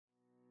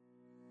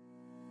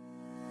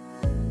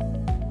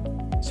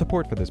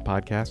Support for this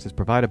podcast is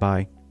provided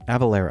by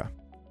Avalara.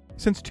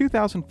 Since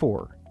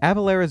 2004,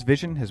 Avalara's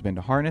vision has been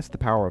to harness the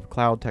power of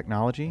cloud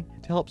technology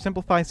to help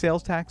simplify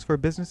sales tax for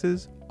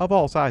businesses of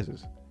all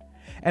sizes.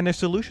 And their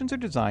solutions are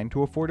designed to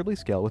affordably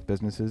scale with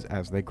businesses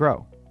as they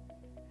grow.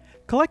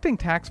 Collecting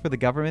tax for the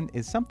government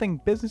is something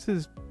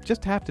businesses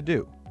just have to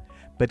do.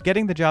 But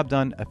getting the job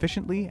done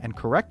efficiently and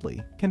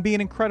correctly can be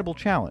an incredible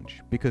challenge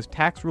because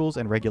tax rules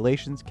and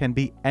regulations can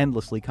be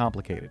endlessly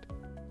complicated.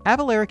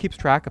 Avalara keeps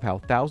track of how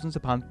thousands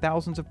upon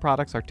thousands of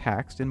products are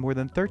taxed in more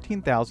than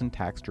 13,000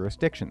 tax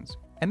jurisdictions,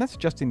 and that's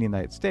just in the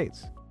United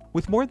States.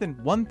 With more than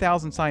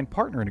 1,000 signed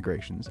partner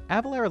integrations,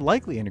 Avalara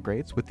likely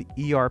integrates with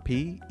the ERP,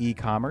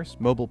 e-commerce,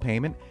 mobile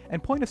payment,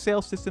 and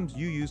point-of-sale systems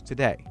you use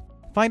today.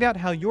 Find out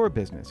how your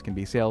business can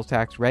be sales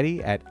tax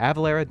ready at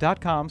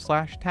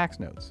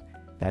avalara.com/taxnotes.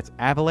 That's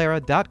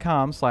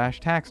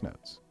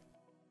avalara.com/taxnotes.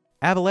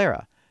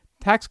 Avalara,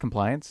 tax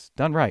compliance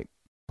done right.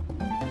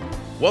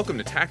 Welcome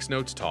to Tax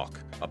Notes Talk,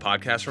 a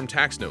podcast from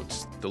Tax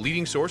Notes, the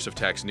leading source of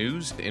tax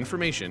news,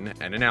 information,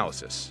 and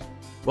analysis.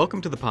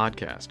 Welcome to the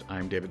podcast.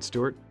 I'm David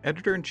Stewart,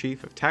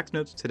 Editor-in-Chief of Tax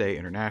Notes Today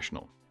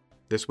International.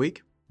 This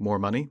week, more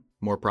money,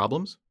 more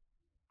problems?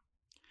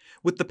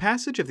 With the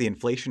passage of the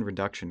Inflation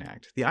Reduction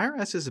Act, the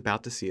IRS is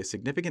about to see a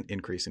significant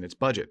increase in its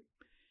budget.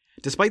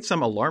 Despite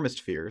some alarmist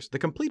fears, the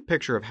complete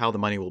picture of how the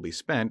money will be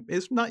spent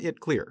is not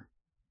yet clear.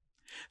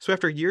 So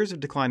after years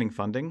of declining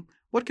funding,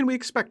 what can we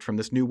expect from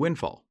this new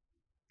windfall?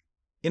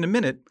 In a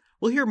minute,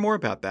 we'll hear more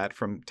about that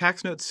from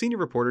Tax Notes senior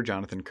reporter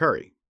Jonathan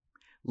Curry.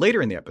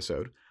 Later in the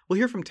episode, we'll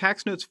hear from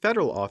Tax Notes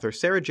federal author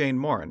Sarah Jane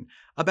Morin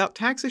about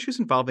tax issues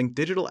involving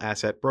digital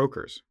asset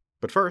brokers.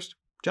 But first,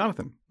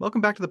 Jonathan,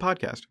 welcome back to the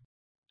podcast.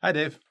 Hi,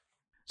 Dave.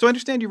 So I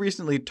understand you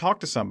recently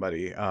talked to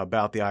somebody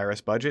about the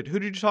IRS budget. Who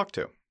did you talk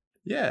to?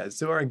 Yeah,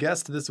 so our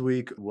guest this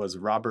week was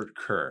Robert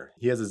Kerr.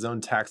 He has his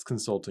own tax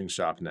consulting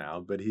shop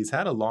now, but he's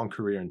had a long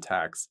career in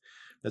tax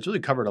that's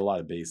really covered a lot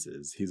of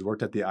bases. He's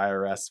worked at the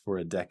IRS for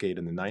a decade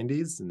in the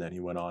 90s, and then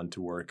he went on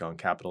to work on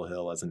Capitol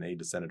Hill as an aide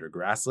to Senator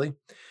Grassley.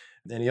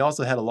 And he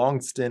also had a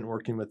long stint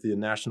working with the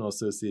National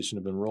Association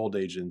of Enrolled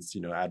Agents,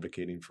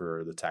 advocating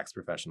for the tax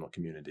professional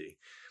community.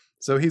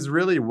 So he's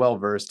really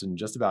well-versed in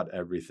just about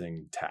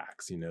everything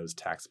tax. He knows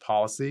tax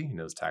policy, he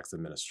knows tax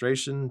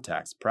administration,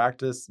 tax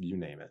practice, you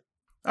name it.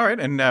 All right,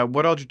 and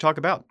what all did you talk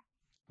about?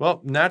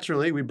 Well,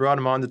 naturally, we brought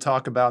him on to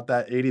talk about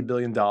that $80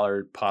 billion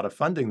pot of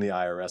funding the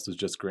IRS was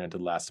just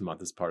granted last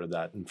month as part of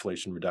that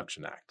Inflation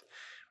Reduction Act.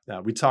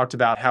 Now, we talked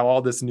about how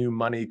all this new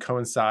money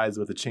coincides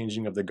with the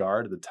changing of the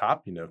guard at the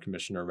top.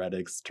 Commissioner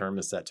Rettig's term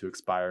is set to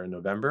expire in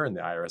November, and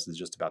the IRS is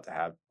just about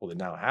to they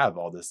now have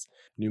all this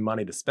new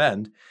money to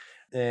spend.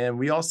 And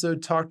we also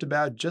talked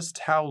about just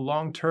how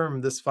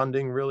long-term this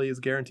funding really is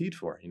guaranteed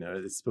for.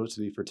 It's supposed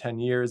to be for 10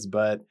 years,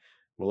 but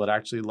will it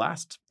actually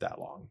last that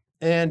long?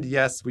 And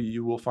yes,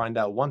 you will find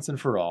out once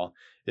and for all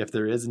if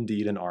there is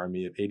indeed an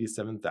army of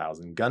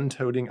 87,000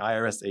 gun-toting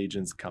IRS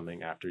agents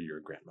coming after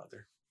your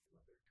grandmother.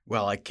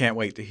 Well, I can't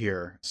wait to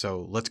hear,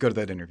 so let's go to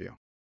that interview.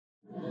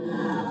 All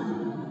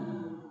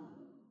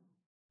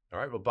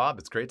right, well, Bob,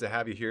 it's great to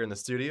have you here in the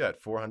studio at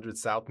 400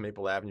 South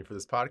Maple Avenue for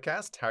this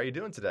podcast. How are you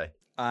doing today?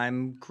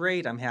 I'm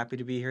great. I'm happy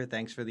to be here.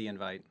 Thanks for the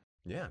invite.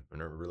 Yeah,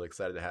 we're really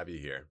excited to have you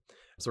here.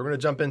 So we're going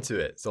to jump into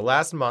it. So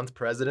last month,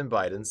 President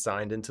Biden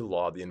signed into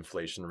law the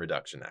Inflation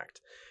Reduction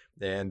Act.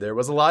 And there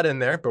was a lot in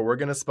there, but we're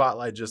going to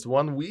spotlight just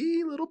one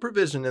wee little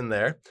provision in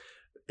there.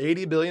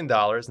 $80 billion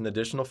in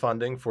additional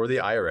funding for the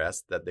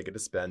IRS that they get to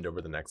spend over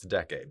the next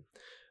decade.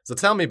 So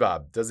tell me,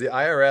 Bob, does the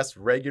IRS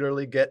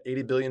regularly get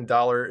 $80 billion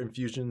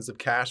infusions of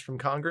cash from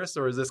Congress,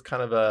 or is this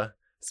kind of a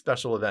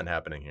special event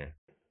happening here?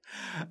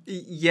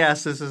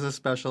 Yes, this is a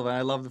special event.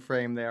 I love the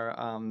frame there.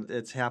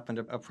 It's happened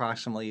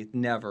approximately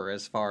never,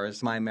 as far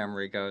as my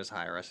memory goes.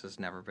 IRS has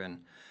never been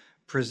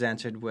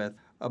presented with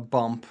a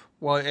bump.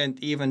 Well, and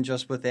even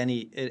just with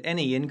any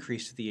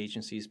increase to the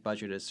agency's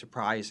budget is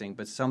surprising,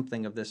 but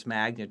something of this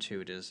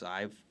magnitude is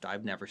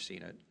I've never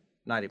seen it,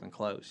 not even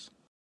close.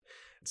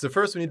 So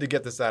first, we need to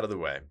get this out of the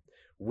way.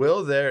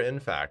 Will there, in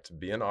fact,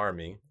 be an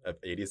army of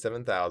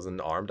 87,000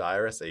 armed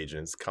IRS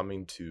agents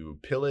coming to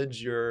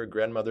pillage your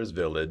grandmother's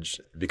village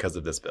because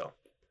of this bill?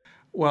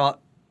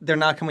 Well, they're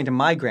not coming to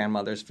my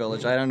grandmother's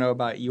village. I don't know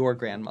about your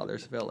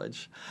grandmother's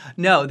village.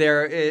 No,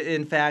 they're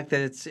in fact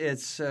that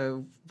it's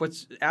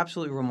what's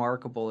absolutely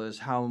remarkable is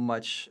how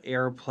much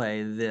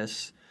airplay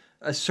this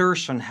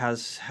assertion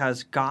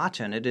has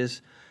gotten. It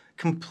is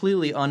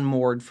completely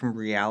unmoored from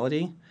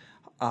reality.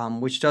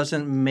 Which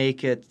doesn't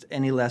make it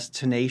any less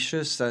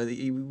tenacious.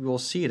 You will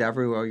see it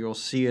everywhere. You'll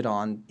see it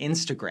on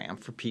Instagram,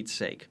 for Pete's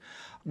sake.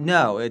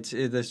 No, and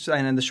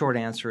the short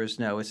answer is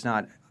no. It's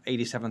not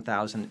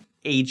 87,000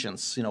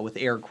 agents, with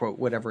air quote,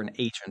 whatever an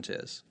agent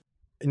is.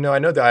 I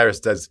know the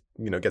IRS does,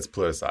 gets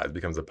politicized,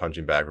 becomes a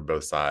punching bag for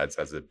both sides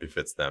as it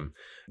befits them.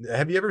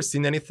 Have you ever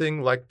seen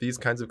anything like these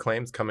kinds of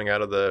claims coming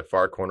out of the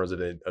far corners of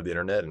the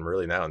internet, and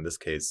really now in this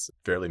case,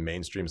 fairly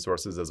mainstream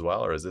sources as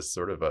well? Or is this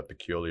sort of a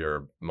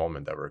peculiar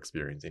moment that we're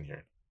experiencing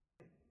here?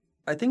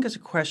 I think it's a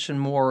question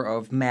more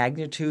of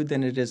magnitude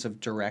than it is of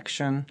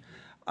direction.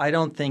 I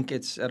don't think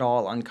it's at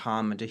all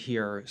uncommon to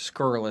hear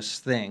scurrilous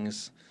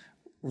things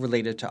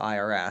related to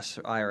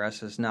IRS.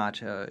 IRS is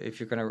not, if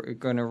you're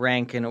going to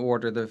rank and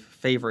order the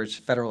favorite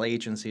federal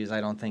agencies,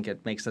 I don't think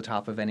it makes the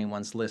top of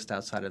anyone's list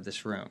outside of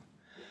this room.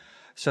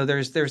 So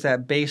there's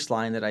that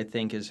baseline that I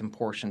think is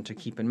important to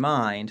keep in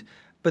mind.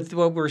 But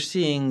what we're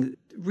seeing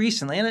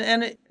recently,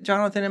 and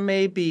Jonathan, it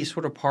may be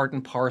sort of part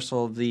and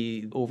parcel of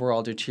the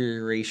overall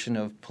deterioration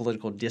of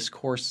political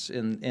discourse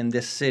in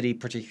this city,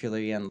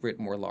 particularly, and writ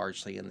more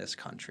largely in this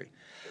country.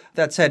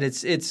 That said,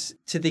 it's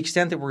to the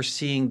extent that we're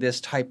seeing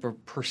this type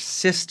of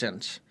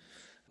persistent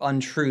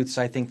untruths,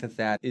 I think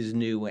that is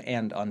new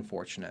and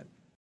unfortunate.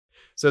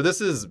 So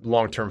this is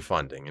long-term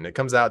funding, and it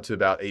comes out to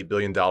about $8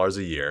 billion a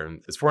year.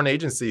 It's for an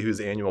agency whose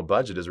annual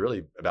budget is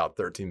really about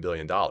 $13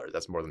 billion.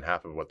 That's more than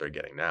half of what they're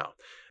getting now.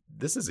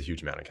 This is a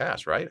huge amount of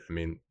cash, right? I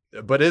mean,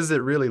 but is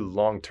it really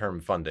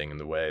long-term funding in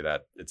the way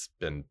that it's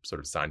been sort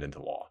of signed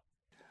into law?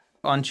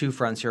 On two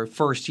fronts here.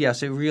 First,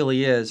 yes, it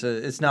really is.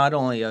 It's not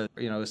only a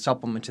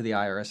supplement to the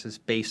IRS's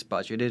base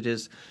budget. It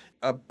is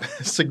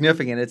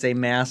significant. It's a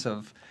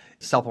massive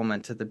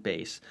supplement to the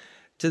base.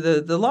 To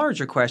the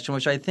larger question,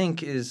 which I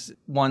think is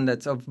one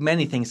that's of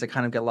many things that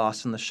kind of get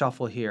lost in the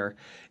shuffle here,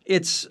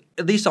 it's,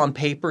 at least on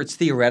paper, it's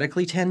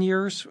theoretically 10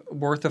 years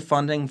worth of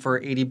funding for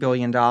 $80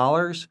 billion.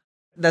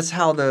 That's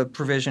how the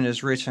provision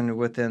is written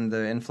within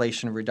the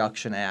Inflation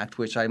Reduction Act,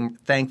 which I'm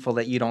thankful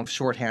that you don't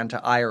shorthand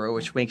to IRA,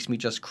 which makes me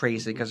just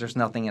crazy because there's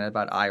nothing in it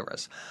about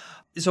IRAs.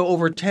 So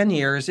over 10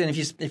 years, and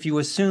if you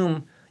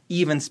assume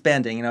even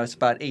spending, it's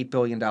about $8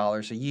 billion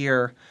a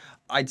year,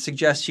 I'd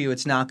suggest to you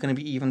it's not going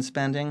to be even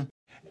spending.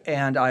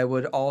 And I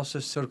would also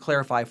sort of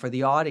clarify for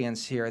the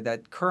audience here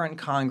that current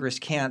Congress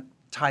can't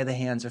tie the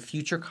hands of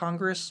future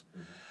Congress.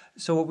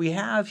 So what we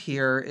have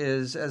here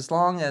is, as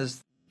long as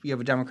you have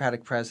a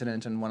Democratic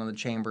president and one of the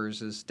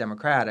chambers is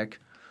Democratic,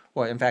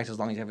 well, in fact, as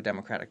long as you have a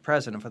Democratic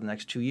president for the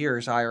next 2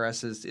 years,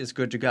 IRS is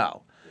good to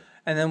go.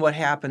 And then what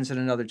happens in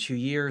another 2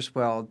 years,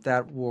 well,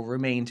 that will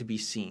remain to be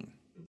seen.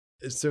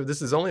 So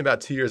this is only about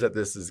 2 years that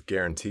this is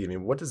guaranteed. I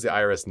mean, what does the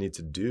IRS need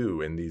to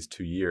do in these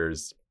 2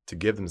 years to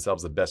give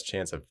themselves the best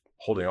chance of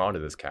holding on to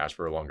this cash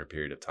for a longer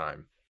period of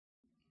time?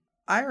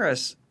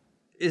 IRS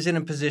is in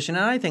a position,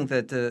 and I think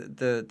that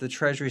the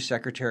Treasury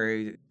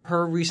Secretary,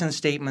 her recent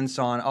statements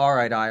on, all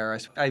right,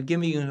 IRS, I've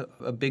given you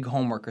a big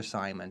homework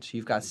assignment.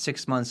 You've got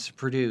 6 months to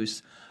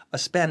produce a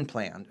spend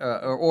plan,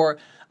 or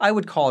I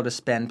would call it a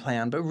spend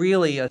plan, but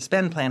really a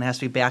spend plan has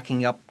to be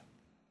backing up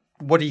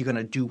what are you going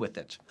to do with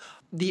it.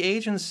 The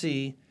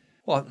agency,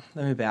 well,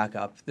 let me back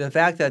up. The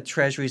fact that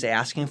Treasury is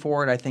asking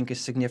for it, I think, is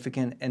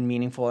significant and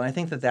meaningful. And I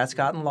think that that's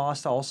gotten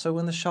lost also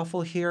in the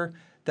shuffle here,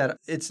 that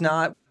it's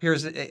not,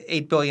 here's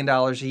 $8 billion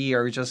a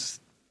year,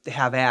 just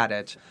have at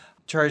it.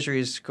 Treasury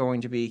is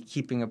going to be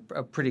keeping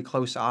a pretty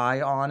close eye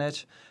on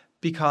it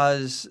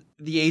because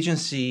the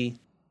agency,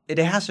 it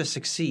has to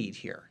succeed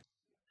here.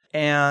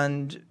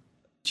 And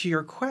to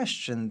your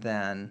question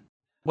then,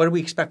 what do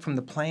we expect from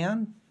the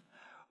plan?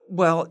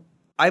 Well,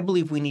 I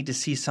believe we need to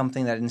see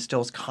something that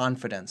instills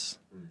confidence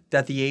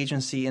that the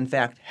agency, in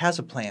fact, has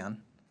a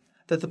plan,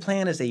 that the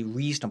plan is a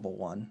reasonable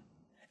one,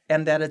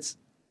 and that it's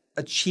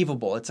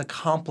achievable, it's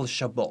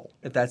accomplishable,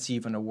 if that's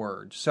even a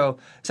word. So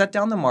set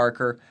down the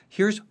marker.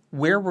 Here's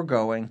where we're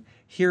going.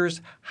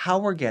 Here's how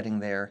we're getting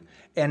there.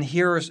 And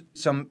here's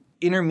some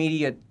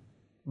intermediate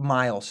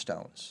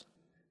milestones.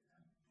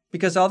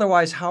 Because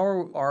otherwise, how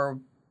are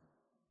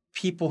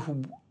people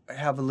who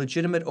have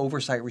legitimate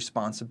oversight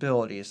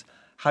responsibilities,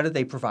 how do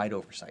they provide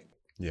oversight?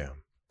 Yeah,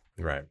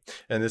 right.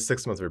 And this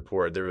 6-month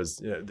report, there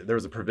was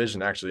a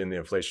provision actually in the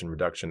Inflation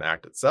Reduction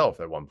Act itself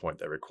at one point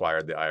that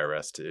required the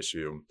IRS to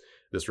issue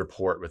this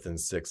report within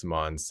 6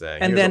 months.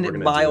 Saying, and then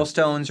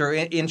milestones or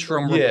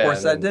interim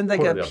reports. Then they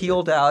got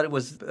peeled out. It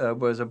was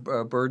a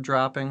bird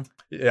dropping.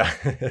 Yeah.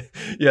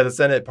 Yeah, the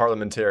Senate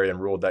parliamentarian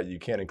ruled that you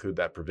can't include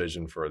that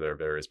provision for their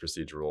various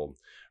procedural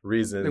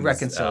reasons. The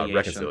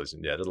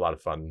reconciliation. Yeah, there's a lot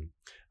of fun.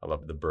 I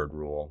love the bird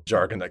rule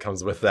jargon that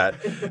comes with that.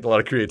 A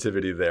lot of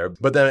creativity there.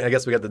 But then I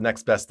guess we got the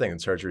next best thing.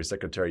 Treasury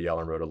Secretary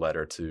Yellen wrote a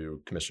letter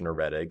to Commissioner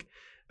Rettig,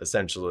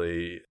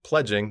 essentially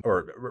pledging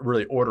or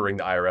really ordering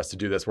the IRS to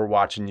do this. We're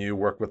watching you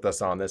work with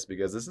us on this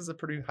because this is a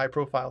pretty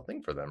high-profile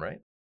thing for them, right?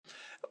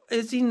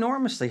 It's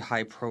enormously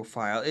high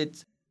profile.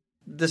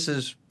 This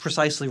is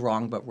precisely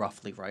wrong, but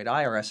roughly right.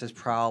 IRS is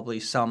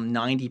probably some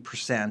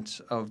 90%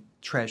 of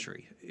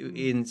Treasury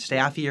in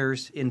staff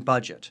years, in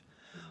budget.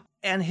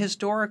 And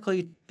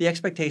historically, the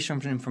expectation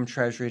from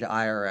Treasury to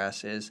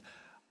IRS is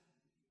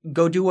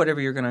go do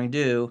whatever you're going to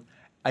do.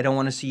 I don't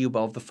want to see you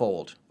above the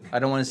fold. I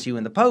don't want to see you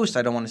in the post.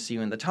 I don't want to see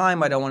you in the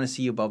time. I don't want to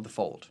see you above the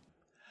fold.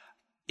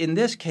 In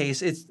this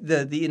case, it's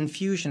the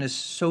infusion is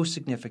so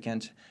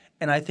significant,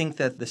 and I think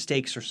that the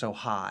stakes are so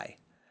high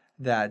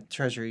that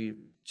Treasury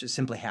just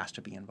simply has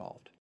to be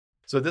involved.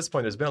 So at this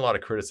point, there's been a lot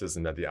of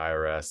criticism that the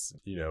IRS,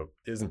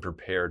 isn't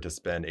prepared to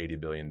spend $80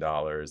 billion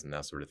and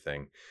that sort of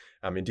thing.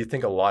 I mean, do you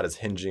think a lot is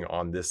hinging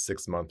on this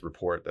 6-month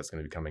report that's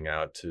going to be coming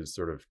out to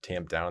sort of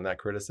tamp down that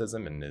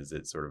criticism? And is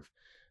it sort of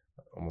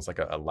almost like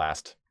a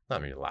last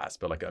not maybe last,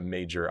 but like a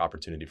major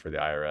opportunity for the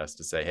IRS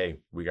to say, hey,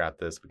 we got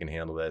this, we can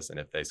handle this. And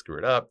if they screw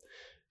it up,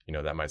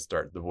 that might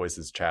start the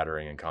voices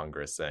chattering in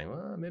Congress saying,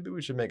 well, maybe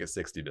we should make it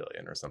 60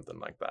 billion or something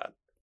like that.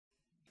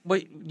 Well,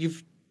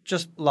 you've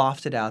just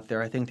lofted out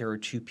there. I think there are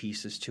two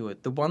pieces to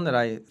it. The one that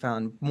I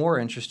found more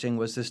interesting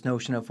was this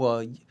notion of,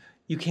 well,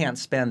 you can't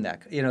spend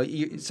that.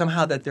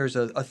 Somehow that there's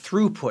a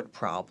throughput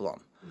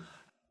problem.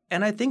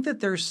 And I think that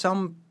there's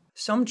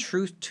some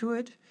truth to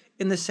it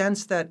in the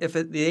sense that if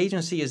the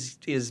agency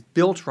is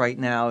built right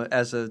now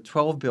as a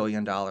 $12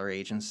 billion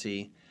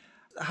agency,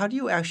 how do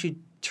you actually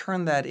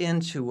turn that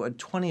into a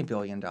 $20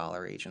 billion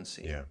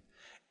agency? Yeah.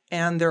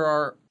 And there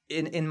are,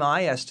 in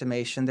my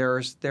estimation,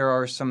 there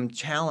are some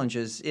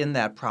challenges in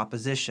that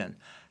proposition.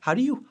 How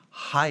do you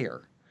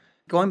hire?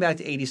 Going back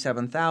to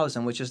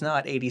 87,000, which is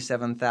not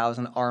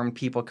 87,000 armed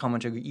people coming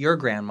to your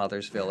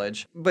grandmother's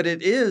village, but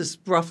it is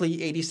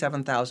roughly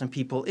 87,000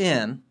 people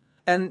in.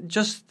 And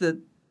just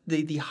the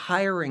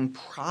hiring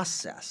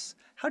process,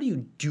 how do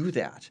you do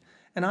that?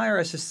 And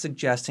IRS is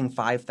suggesting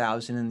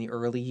 5,000 in the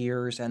early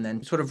years and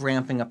then sort of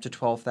ramping up to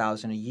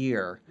 12,000 a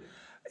year.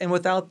 And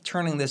without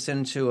turning this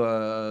into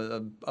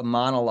a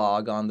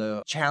monologue on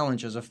the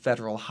challenges of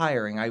federal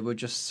hiring, I would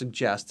just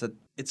suggest that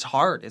it's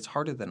hard. It's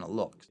harder than it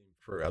looks.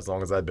 For as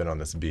long as I've been on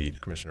this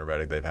beat, Commissioner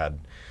Rettig,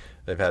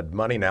 they've had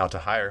money now to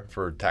hire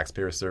for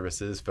taxpayer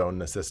services,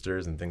 phone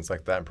assisters, and things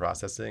like that in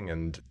processing.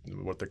 And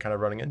what they're kind of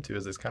running into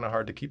is it's kind of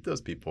hard to keep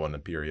those people in a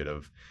period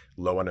of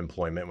low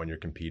unemployment when you're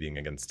competing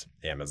against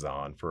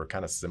Amazon for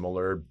kind of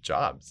similar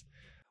jobs.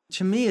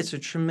 To me, it's a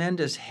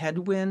tremendous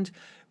headwind,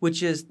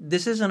 which is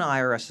this isn't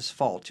IRS's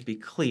fault, to be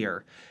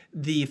clear.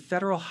 The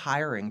federal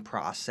hiring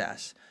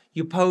process,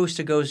 you post,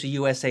 it goes to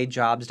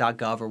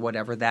usajobs.gov or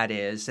whatever that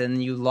is,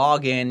 and you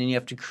log in and you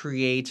have to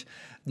create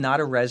not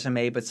a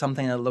resume, but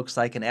something that looks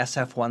like an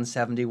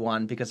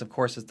SF-171 because, of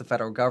course, it's the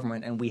federal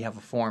government and we have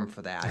a form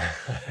for that.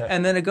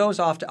 And then it goes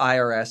off to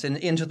IRS and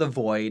into the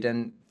void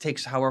and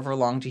takes however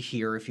long to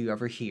hear if you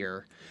ever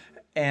hear.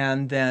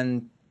 And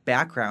then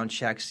background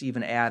checks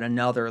even add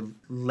another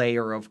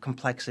layer of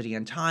complexity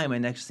and time.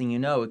 And next thing you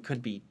know, it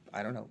could be,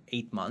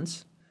 8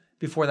 months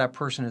before that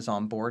person is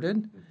onboarded.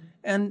 Mm-hmm.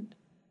 And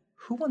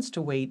who wants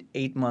to wait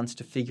 8 months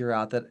to figure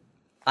out that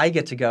I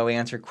get to go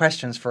answer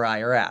questions for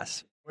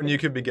IRS? When you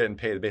could be getting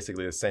paid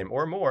basically the same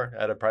or more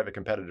at a private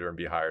competitor and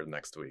be hired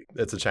next week.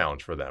 It's a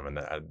challenge for them, and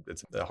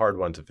it's a hard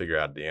one to figure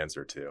out the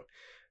answer to.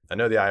 I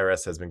know the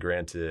IRS has been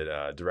granted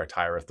direct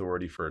hire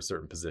authority for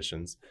certain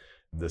positions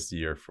this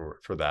year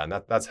for that,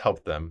 and that's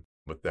helped them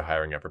with the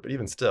hiring effort. But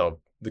even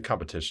still, the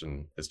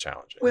competition is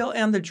challenging. Well,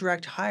 and the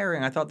direct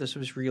hiring, I thought this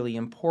was really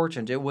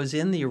important. It was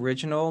in the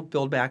original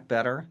Build Back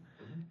Better.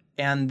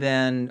 And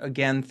then,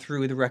 again,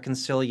 through the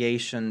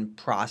reconciliation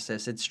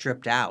process, it's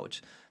stripped out.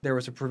 There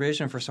was a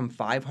provision for some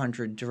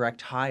 500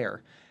 direct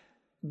hire,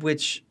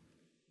 which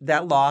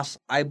that loss,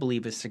 I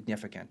believe, is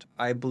significant.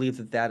 I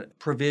believe that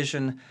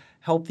provision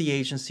helped the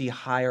agency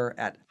hire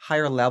at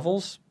higher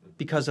levels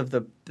because of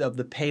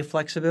the pay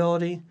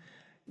flexibility.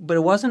 But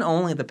it wasn't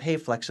only the pay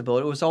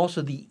flexibility, it was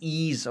also the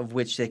ease of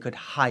which they could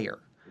hire.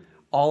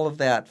 All of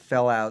that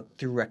fell out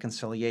through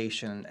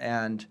reconciliation,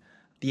 and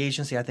the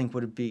agency, I think,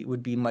 would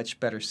be much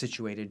better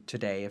situated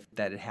today if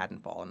that it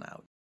hadn't fallen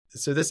out.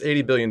 So this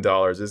 $80 billion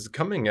is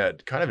coming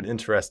at kind of an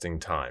interesting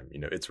time.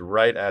 It's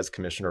right as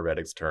Commissioner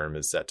Rettig's term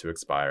is set to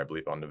expire. I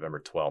believe on November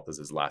 12th is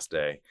his last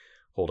day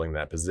holding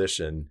that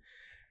position.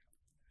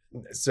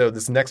 So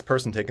this next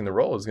person taking the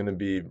role is going to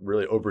be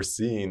really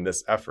overseeing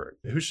this effort.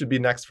 Who should be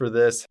next for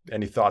this?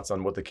 Any thoughts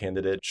on what the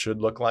candidate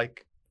should look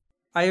like?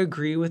 I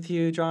agree with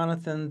you,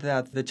 Jonathan,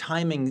 that the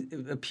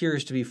timing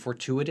appears to be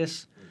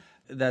fortuitous,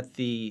 that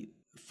the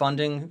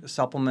funding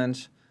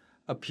supplement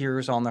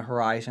appears on the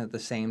horizon at the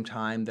same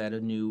time that a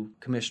new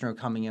commissioner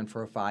coming in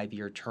for a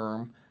 5-year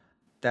term.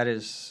 That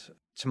is,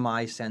 to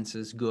my sense,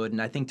 is good.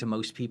 And I think to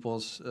most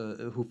people's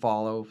who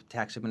follow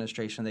tax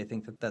administration, they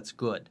think that that's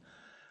good.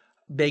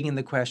 Begging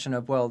the question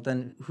of, well,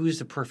 then who's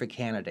the perfect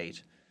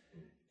candidate?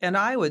 And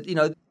I would,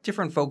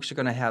 different folks are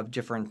going to have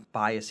different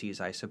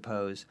biases, I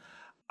suppose.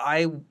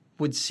 I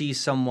would see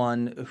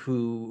someone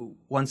who,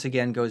 once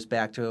again, goes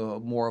back to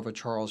more of a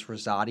Charles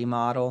Rosati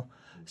model,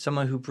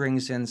 someone who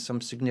brings in some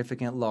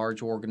significant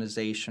large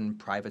organization,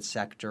 private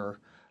sector,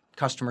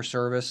 customer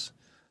service,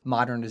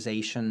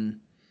 modernization,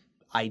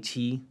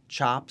 IT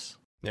chops.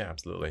 Yeah,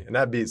 absolutely. And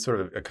that'd be sort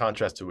of a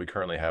contrast to what we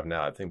currently have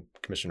now. I think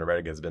Commissioner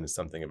Rettig has been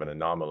something of an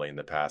anomaly in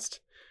the past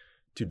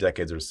 2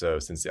 decades or so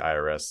since the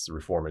IRS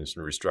Reform and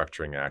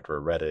Restructuring Act, where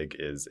Rettig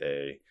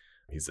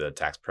he's a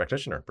tax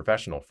practitioner,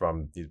 professional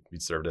he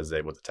served as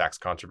a tax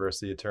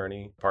controversy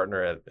attorney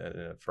partner at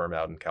a firm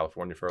out in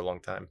California for a long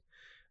time,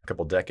 a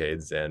couple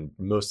decades. And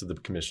most of the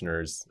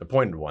commissioners,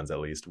 appointed ones at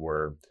least,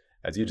 were,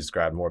 as you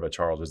described, more of a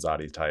Charles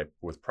Rosati type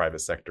with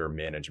private sector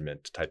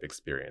management type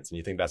experience. And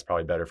you think that's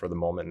probably better for the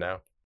moment now?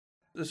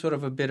 Sort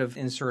of a bit of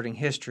inserting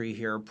history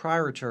here.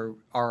 Prior to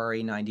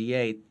RRA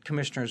 98,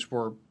 commissioners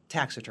were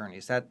tax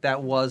attorneys.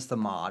 That was the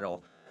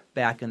model.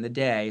 back in the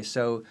day.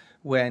 So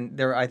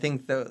I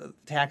think the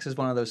tax is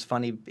one of those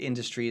funny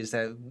industries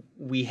that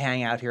we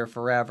hang out here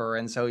forever.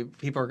 And so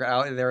people are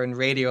out there in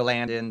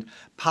Radioland and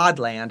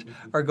Podland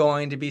are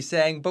going to be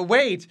saying, but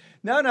wait,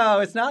 no,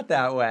 it's not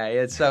that way.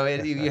 And so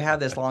you have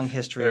this long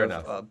history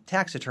of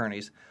tax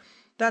attorneys.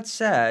 That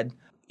said,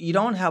 you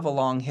don't have a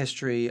long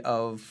history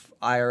of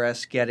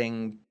IRS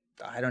getting,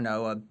 I don't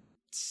know, a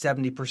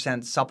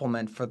 70%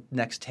 supplement for the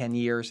next 10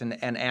 years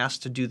and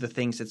asked to do the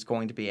things it's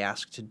going to be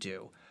asked to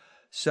do.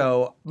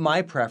 So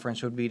my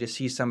preference would be to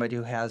see somebody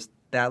who has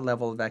that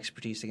level of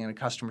expertise in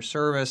customer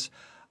service,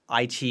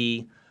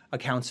 IT,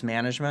 accounts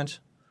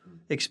management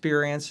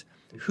experience,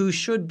 who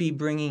should be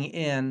bringing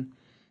in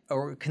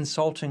or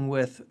consulting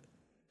with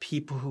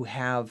people who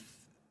have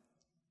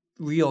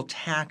real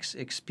tax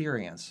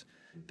experience.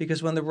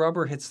 Because when the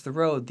rubber hits the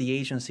road, the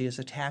agency is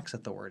a tax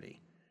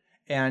authority.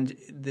 And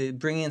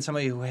bringing in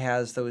somebody who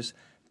has those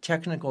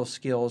technical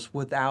skills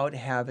without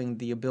having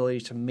the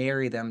ability to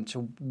marry them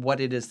to what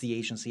it is the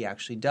agency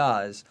actually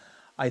does,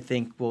 I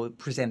think will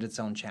present its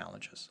own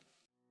challenges.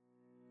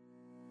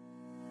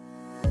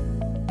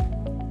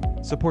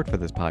 Support for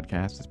this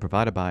podcast is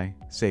provided by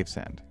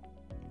SafeSend.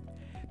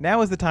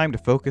 Now is the time to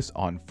focus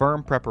on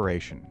firm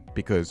preparation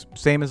because,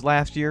 same as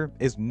last year,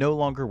 is no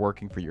longer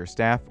working for your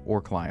staff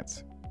or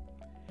clients.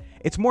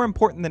 It's more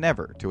important than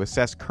ever to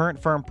assess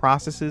current firm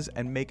processes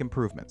and make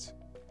improvements.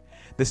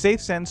 The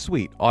SafeSend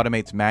suite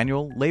automates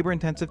manual,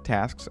 labor-intensive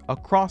tasks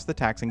across the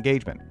tax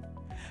engagement.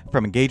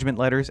 From engagement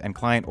letters and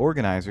client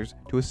organizers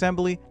to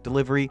assembly,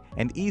 delivery,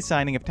 and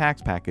e-signing of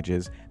tax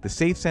packages, the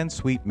SafeSend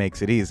suite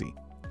makes it easy.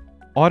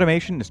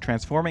 Automation is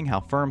transforming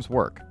how firms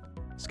work.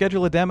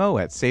 Schedule a demo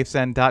at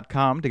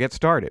safesend.com to get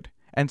started,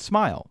 and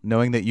smile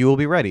knowing that you will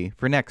be ready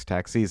for next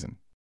tax season.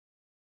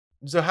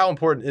 So how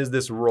important is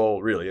this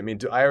role really? I mean,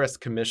 do IRS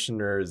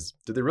commissioners,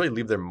 do they really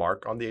leave their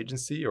mark on the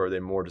agency, or are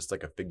they more just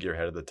like a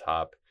figurehead at the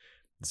top,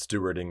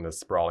 stewarding the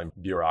sprawling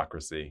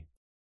bureaucracy?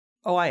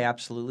 Oh, I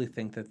absolutely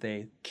think that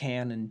they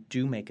can and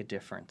do make a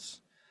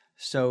difference.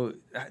 So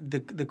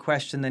the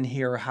question then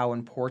here, how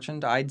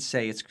important? I'd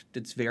say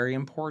it's very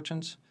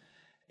important.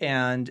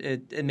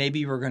 And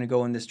maybe we're going to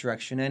go in this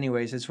direction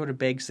anyways. It sort of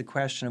begs the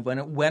question of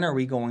when are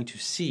we going to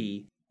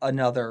see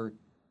another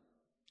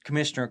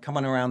commissioner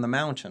coming around the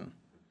mountain,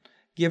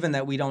 given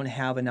that we don't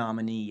have a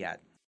nominee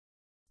yet?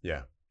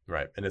 Yeah,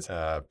 right. And it's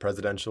a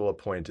presidential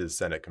appointed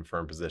Senate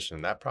confirmed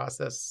position. That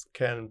process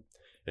can,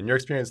 in your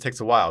experience,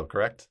 takes a while,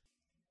 correct?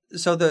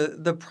 So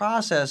the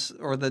process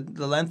or the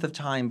length of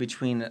time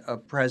between a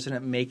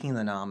president making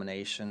the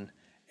nomination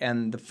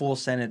and the full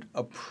Senate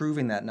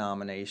approving that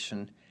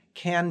nomination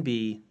can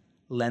be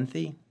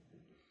lengthy.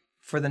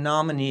 For the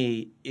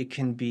nominee, it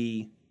can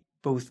be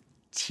both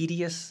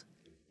tedious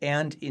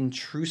and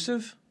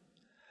intrusive.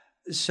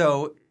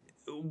 So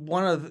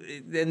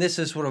and this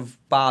is sort of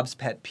Bob's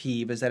pet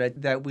peeve, is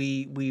that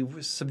we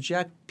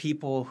subject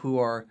people who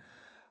are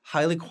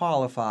highly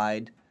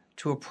qualified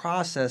to a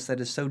process that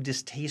is so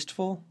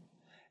distasteful,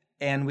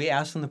 and we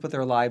ask them to put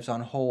their lives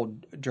on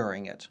hold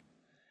during it.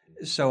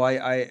 So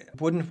I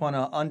wouldn't want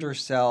to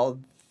undersell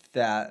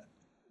that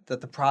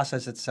the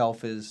process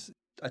itself is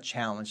a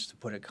challenge, to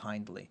put it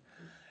kindly.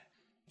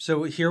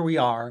 So here we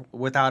are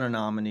without a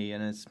nominee,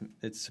 and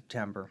it's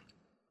September.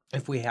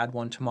 If we had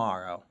one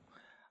tomorrow,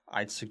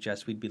 I'd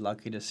suggest we'd be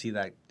lucky to see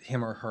that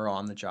him or her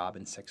on the job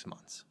in 6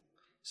 months.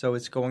 So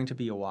it's going to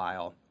be a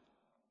while.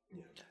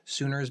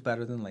 Sooner is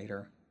better than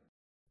later.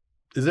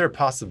 Is there a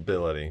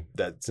possibility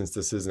that since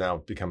this has now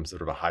become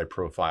sort of a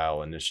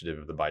high-profile initiative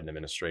of the Biden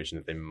administration,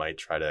 that they might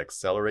try to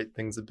accelerate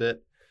things a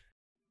bit?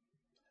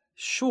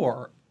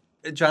 Sure.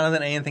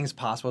 Jonathan, anything's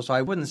possible, so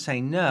I wouldn't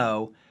say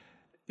no.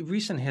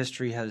 Recent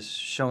history has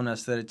shown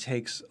us that it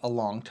takes a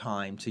long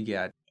time to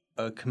get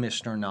a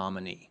commissioner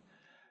nominee.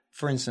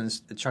 For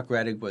instance, Chuck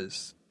Rettig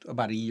was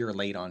about a year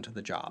late onto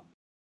the job,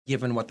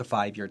 given what the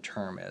 5-year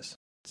term is.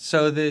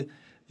 So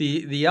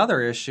the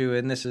other issue,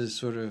 and this is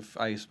sort of,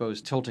 I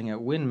suppose, tilting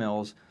at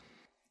windmills,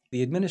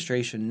 the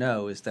administration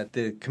knows that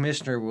the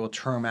commissioner will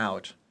term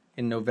out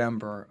in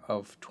November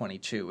of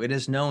 22. It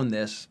has known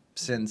this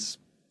since,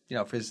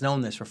 it's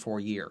known this for 4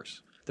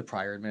 years. The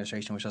prior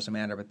administration was just a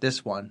matter, but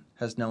this one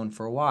has known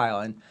for a while,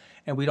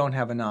 and we don't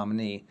have a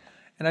nominee.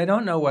 And I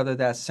don't know whether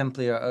that's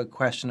simply a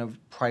question of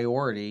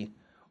priority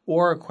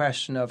or a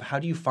question of how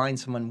do you find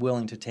someone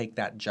willing to take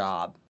that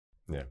job?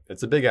 Yeah,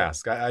 it's a big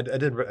ask. I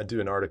did do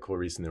an article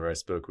recently where I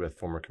spoke with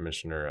former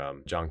Commissioner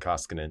John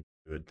Koskinen,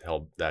 who had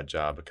held that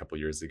job a couple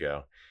years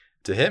ago.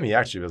 To him,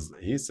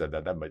 he said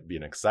that might be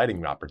an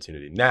exciting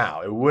opportunity.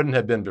 Now, it wouldn't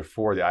have been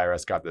before the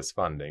IRS got this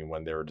funding,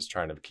 when they were just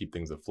trying to keep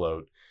things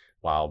afloat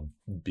while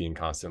being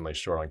constantly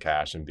short on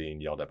cash and being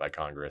yelled at by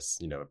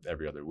Congress,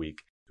 every other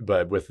week.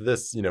 But with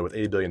this, with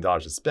 $80 billion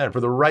to spend,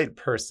 for the right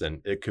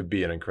person, it could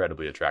be an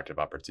incredibly attractive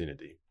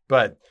opportunity.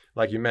 But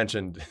like you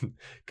mentioned,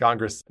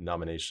 Congress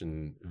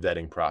nomination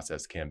vetting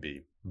process can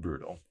be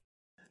brutal.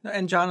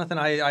 And Jonathan,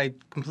 I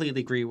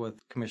completely agree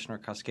with Commissioner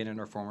Koskinen,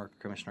 or former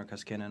Commissioner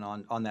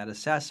Koskinen, on that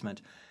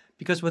assessment,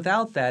 Because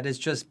without that, it's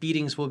just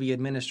beatings will be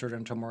administered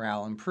until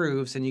morale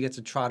improves, and you get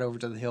to trot over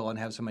to the hill and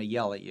have somebody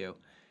yell at you.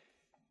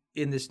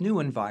 In this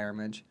new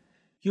environment,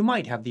 you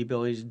might have the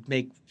ability to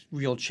make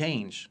real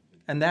change.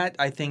 And that,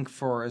 I think,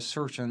 for a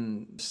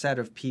certain set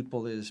of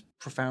people is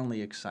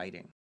profoundly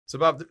exciting. So,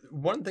 Bob,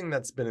 one thing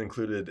that's been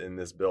included in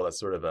this bill that's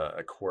sort of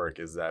a quirk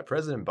is that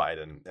President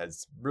Biden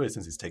has really,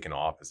 since he's taken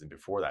office and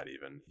before that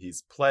even,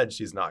 he's pledged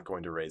he's not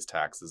going to raise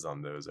taxes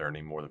on those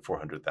earning more than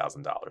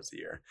 $400,000 a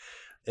year.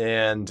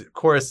 And of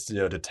course,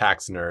 to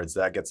tax nerds,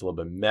 that gets a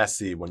little bit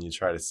messy when you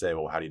try to say,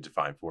 well, how do you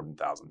define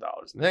 $400,000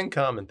 in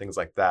income and things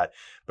like that?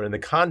 But in the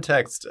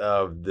context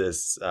of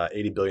this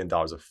 $80 billion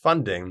of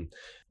funding,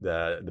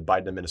 the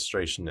Biden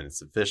administration and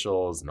its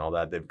officials and all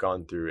that, they've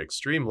gone through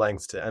extreme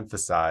lengths to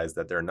emphasize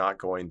that they're not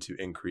going to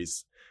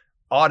increase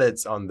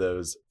audits on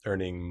those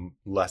earning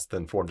less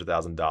than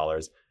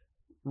 $400,000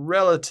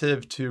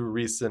 relative to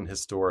recent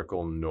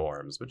historical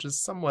norms, which is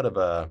somewhat of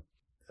a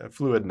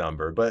fluid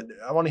number. But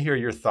I want to hear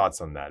your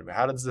thoughts on that.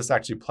 How does this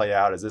actually play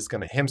out? Is this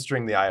going to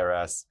hamstring the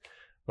IRS?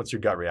 What's your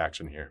gut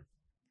reaction here?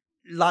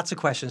 Lots of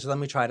questions. So let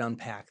me try to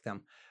unpack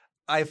them.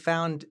 I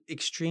found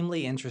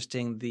extremely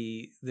interesting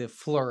the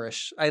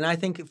flourish, and I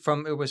think it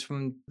was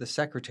from the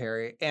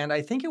secretary, and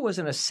I think it was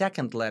in a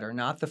second letter,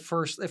 not the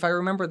first, if I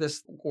remember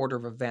this order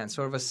of events,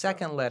 sort of a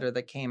second letter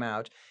that came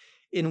out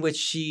in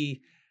which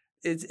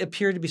it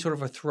appeared to be sort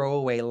of a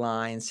throwaway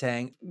line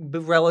saying,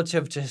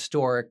 relative to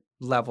historic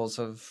levels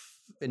of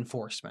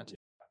enforcement.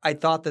 I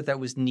thought that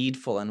was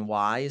needful and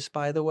wise,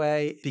 by the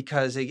way,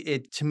 because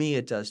to me,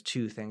 it does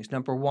two things.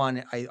 Number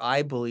one,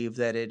 I believe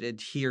that it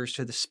adheres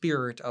to the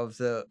spirit of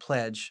the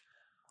pledge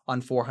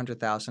on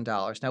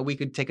 $400,000. Now, we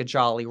could take a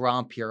jolly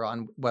romp here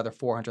on whether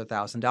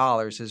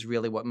 $400,000 is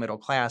really what middle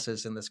class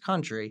is in this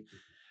country,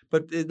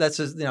 but that's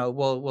just,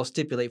 we'll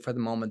stipulate for the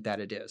moment that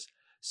it is.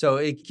 So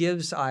it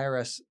gives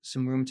IRS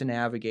some room to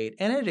navigate,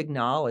 and it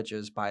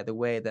acknowledges, by the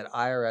way, that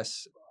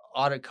IRS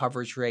audit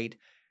coverage rate,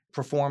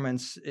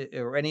 performance,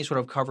 or any sort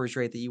of coverage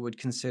rate that you would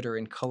consider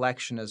in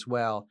collection as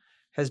well,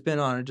 has been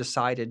on a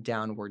decided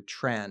downward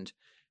trend.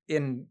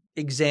 In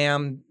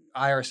exam,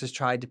 IRS has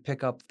tried to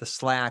pick up the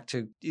slack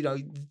to,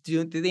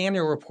 do the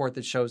annual report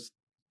that shows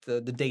the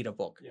data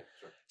book. Yeah,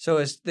 sure. So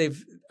as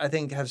I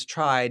think, has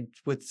tried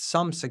with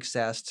some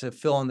success to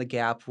fill in the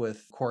gap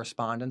with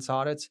correspondence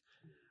audits.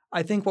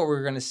 I think what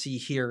we're going to see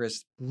here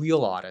is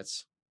real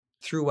audits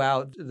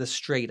throughout the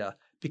strata,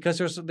 because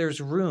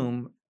there's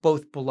room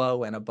both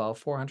below and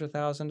above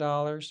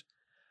 $400,000.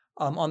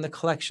 On the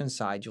collection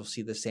side, you'll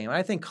see the same. And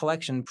I think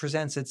collection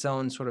presents its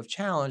own sort of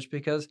challenge,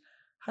 because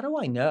how do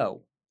I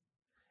know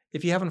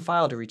if you haven't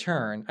filed a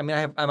return? I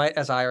mean, I might,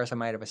 as IRS, I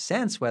might have a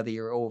sense whether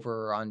you're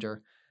over or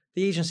under.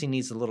 The agency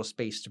needs a little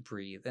space to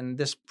breathe, and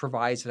this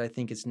provides it. I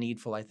think it's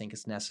needful. I think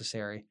it's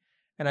necessary.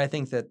 And I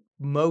think that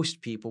most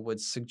people would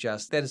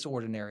suggest that it's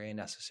ordinary and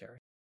necessary.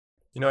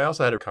 I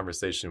also had a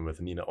conversation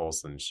with Nina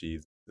Olson.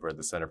 She's at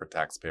the Center for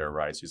Taxpayer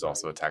Rights. She's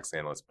also a tax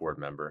analyst board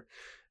member.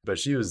 But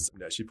she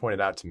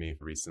pointed out to me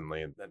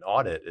recently, an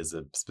audit is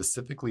a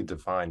specifically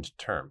defined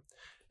term.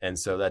 And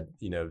so that,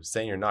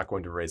 saying you're not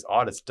going to raise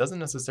audits doesn't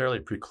necessarily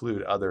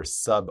preclude other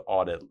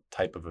sub-audit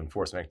type of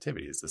enforcement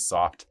activities. A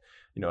soft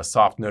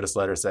notice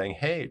letter saying,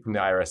 hey, from the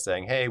IRS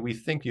saying, hey, we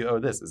think you owe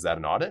this. Is that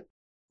an audit?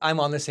 I'm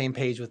on the same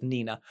page with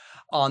Nina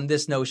on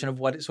this notion of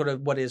what is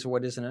or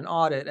what isn't an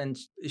audit. And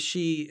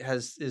she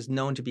is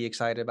known to be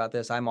excited about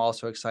this. I'm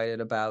also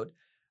excited about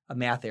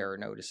math error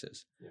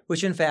notices,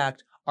 which in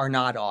fact are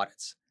not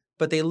audits,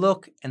 but they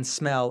look and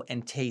smell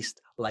and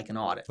taste like an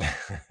audit.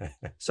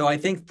 So I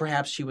think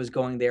perhaps she was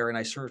going there, and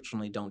I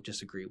certainly don't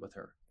disagree with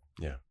her.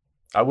 Yeah.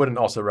 I wouldn't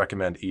also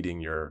recommend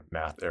eating your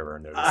math error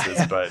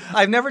notices, but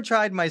I've never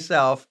tried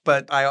myself,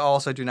 but I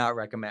also do not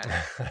recommend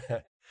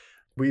it.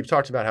 We've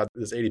talked about how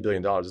this $80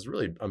 billion is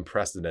really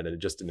unprecedented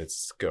just in its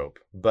scope.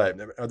 But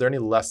are there any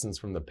lessons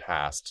from the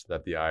past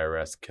that the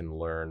IRS can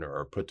learn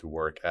or put to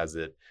work as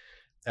it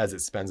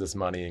spends this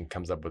money and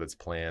comes up with its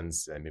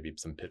plans, and maybe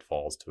some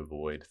pitfalls to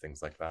avoid,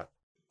 things like that?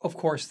 Of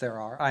course there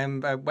are.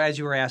 As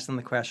you were asking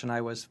the question,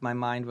 my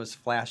mind was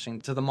flashing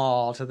to the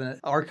mall, to the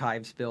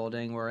archives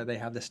building, where they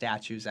have the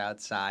statues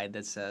outside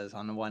that says,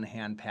 on the one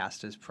hand,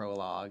 past is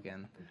prologue,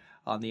 and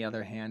on the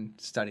other hand,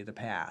 study the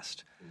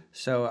past.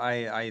 So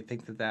I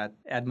think that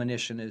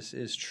admonition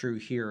is true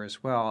here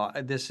as well.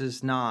 This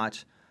is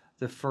not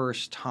the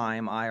first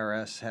time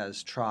IRS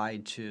has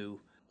tried to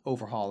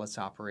overhaul its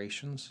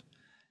operations.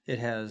 It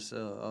has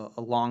a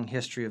long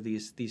history of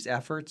these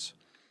efforts,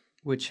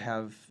 which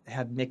have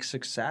had mixed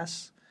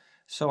success.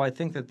 So I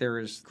think that there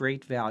is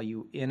great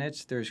value in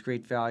it. There's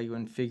great value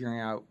in figuring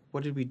out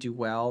what did we do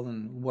well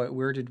and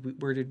where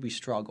did we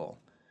struggle.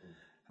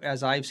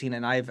 As I've seen,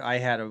 and I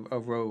had a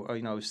row,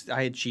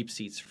 I had cheap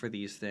seats for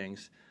these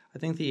things. I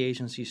think the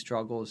agency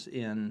struggles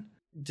in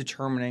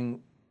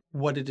determining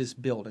what it is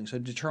building. So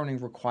determining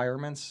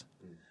requirements,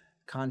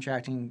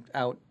 contracting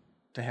out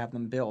to have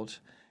them built,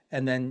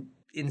 and then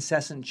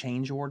incessant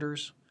change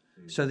orders,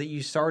 so that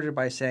you started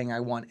by saying,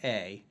 I want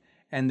A,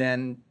 And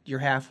then you're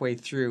halfway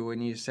through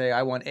and you say,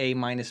 I want A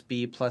minus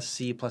B plus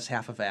C plus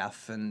half of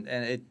F. And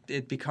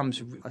it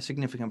becomes a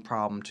significant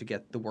problem to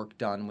get the work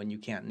done when you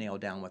can't nail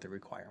down what the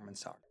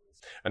requirements are.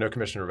 I know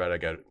Commissioner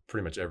Reddick at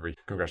pretty much every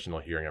congressional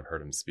hearing I've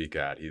heard him speak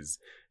at,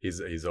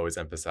 he's always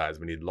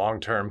emphasized we need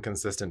long-term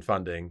consistent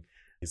funding.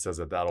 He says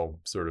that that'll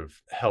sort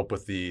of help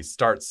with the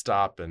start,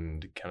 stop,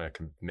 and kind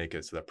of make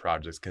it so that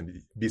projects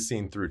can be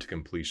seen through to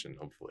completion,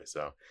 hopefully.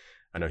 So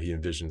I know he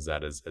envisions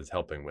that as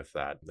helping with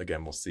that.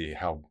 Again, we'll see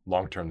how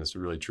long-term this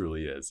really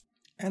truly is.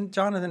 And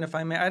Jonathan, if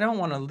I may, I don't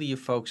want to leave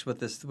folks with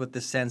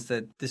the sense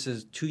that this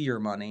is 2-year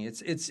money.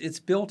 It's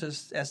built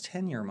as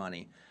 10-year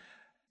money.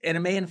 And it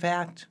may, in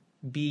fact,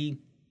 be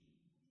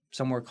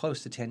somewhere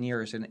close to 10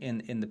 years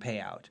in the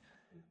payout.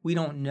 We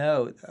don't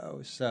know,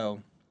 though.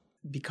 So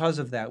because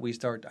of that,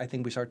 I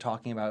think we start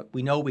talking about,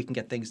 we know we can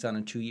get things done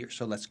in 2 years,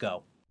 so let's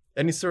go.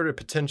 Any sort of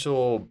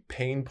potential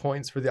pain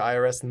points for the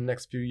IRS in the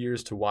next few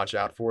years to watch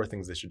out for,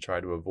 things they should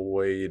try to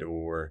avoid,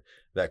 or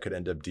that could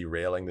end up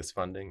derailing this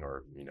funding?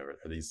 Or,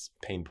 are these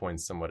pain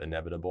points somewhat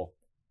inevitable?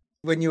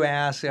 When you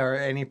ask, are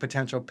any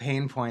potential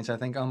pain points, I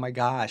think, oh my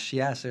gosh,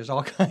 yes, there's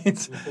all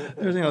kinds.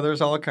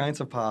 There's all kinds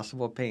of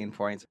possible pain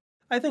points.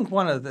 I think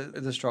one of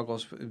the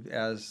struggles,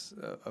 as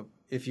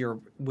if you're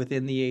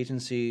within the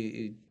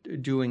agency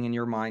doing in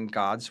your mind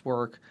God's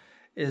work,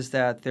 is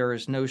that there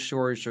is no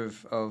shortage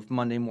of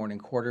Monday morning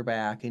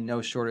quarterback and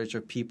no shortage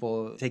of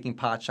people taking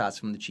pot shots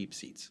from the cheap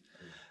seats.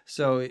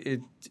 So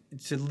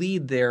to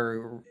lead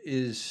there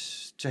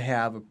is to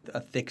have a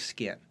thick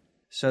skin.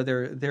 So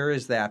there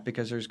is that,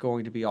 because there's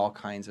going to be all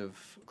kinds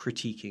of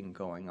critiquing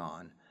going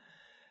on.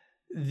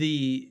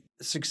 The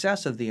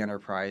success of the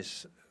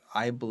enterprise,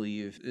 I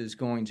believe, is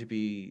going to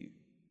be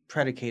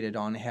predicated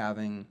on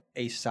having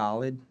a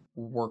solid,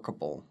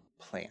 workable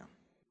plan,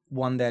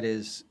 one that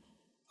is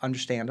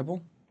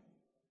understandable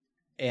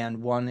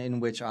and one in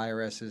which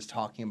IRS is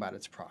talking about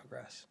its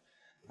progress.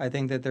 I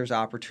think that there's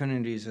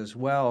opportunities as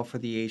well for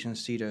the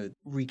agency to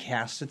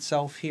recast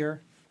itself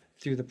here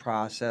through the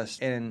process.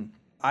 And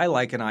I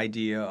like an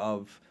idea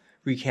of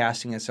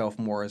recasting itself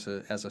more as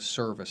a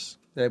service.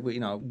 That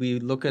we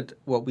look at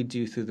what we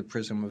do through the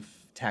prism of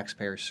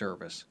taxpayer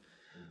service,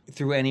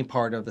 through any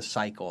part of the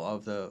cycle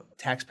of the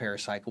taxpayer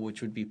cycle,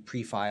 which would be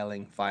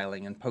pre-filing,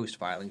 filing, and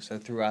post-filing. So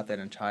throughout that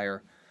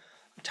entire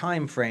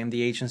time frame,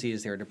 the agency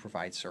is there to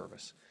provide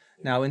service.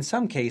 Now, in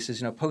some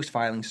cases,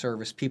 post-filing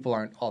service, people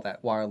aren't all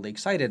that wildly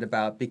excited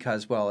about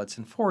because, well, it's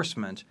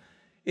enforcement.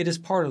 It is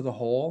part of the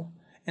whole,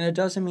 and it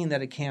doesn't mean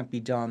that it can't be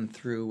done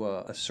through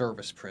a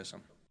service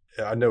prism.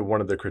 I know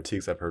one of the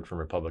critiques I've heard from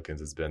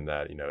Republicans has been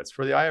that, it's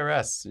for the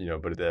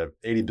IRS, but the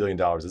 $80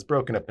 billion is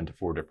broken up into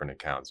 4 different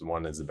accounts.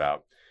 One is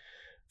about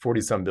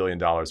 $40-some billion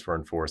for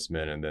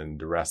enforcement, and then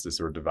the rest is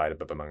sort of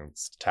divided up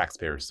amongst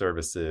taxpayer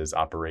services,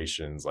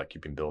 operations like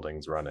keeping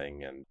buildings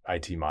running, and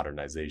IT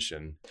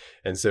modernization.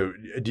 And so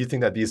do you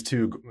think that these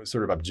two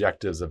sort of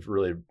objectives of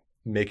really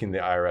making the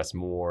IRS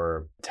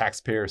more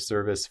taxpayer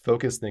service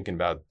focused, thinking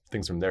about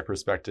things from their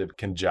perspective,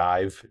 can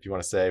jive, if you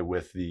want to say,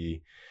 with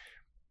the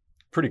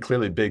pretty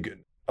clearly big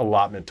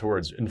allotment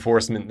towards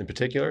enforcement in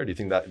particular? Do you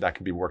think that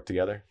can be worked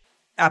together?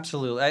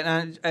 Absolutely.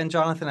 And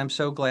Jonathan, I'm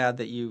so glad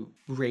that you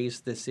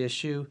raised this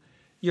issue.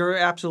 You're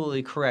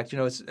absolutely correct.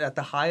 It's at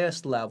the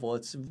highest level,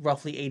 it's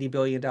roughly $80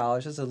 billion.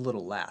 It's a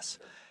little less.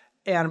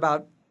 And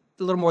about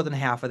a little more than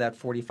half of that,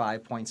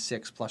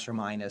 45.6 plus or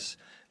minus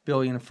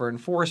billion for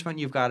enforcement.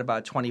 You've got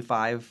about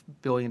 $25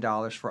 billion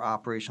for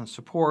operational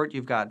support.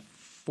 You've got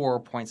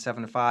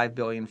 $4.75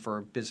 billion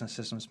for business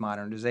systems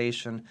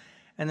modernization,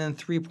 and then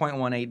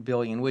 $3.18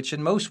 billion, which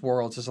in most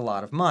worlds is a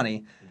lot of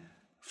money,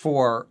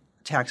 for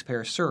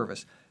taxpayer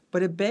service.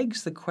 But it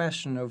begs the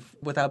question of,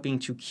 without being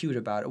too cute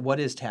about it, what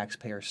is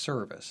taxpayer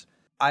service?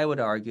 I would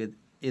argue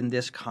in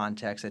this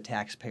context that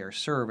taxpayer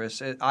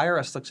service,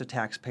 IRS looks at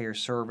taxpayer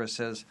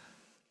service as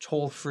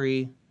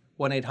toll-free,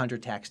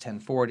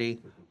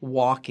 1-800-TAX-1040,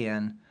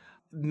 walk-in.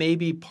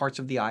 Maybe parts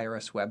of the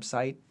IRS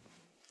website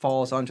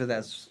falls under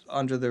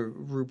the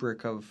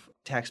rubric of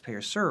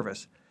taxpayer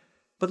service.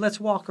 But let's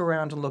walk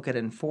around and look at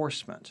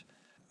enforcement.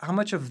 How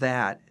much of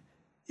that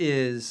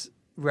is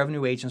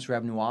revenue agents,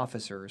 revenue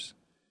officers,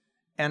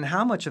 and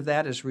how much of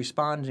that is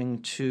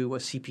responding to a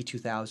CP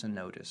 2000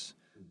 notice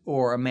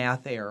or a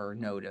math error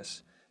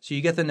notice? So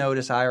you get the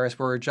notice, IRS,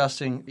 we're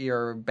adjusting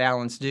your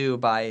balance due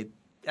by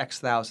X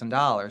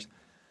 $1,000.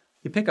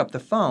 You pick up the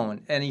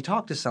phone and you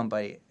talk to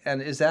somebody,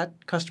 and is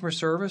that customer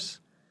service?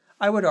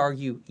 I would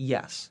argue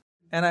yes.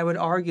 And I would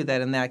argue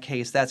that in that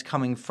case, that's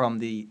coming from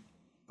the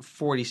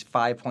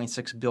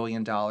 $45.6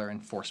 billion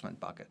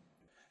enforcement bucket.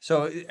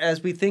 So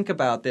as we think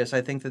about this,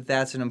 I think that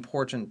that's an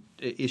important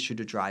issue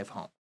to drive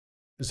home.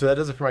 So that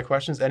does it for my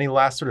questions. Any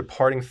last sort of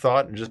parting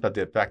thought just about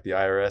the fact the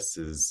IRS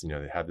is,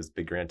 they have this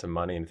big grant of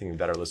money, anything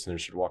that our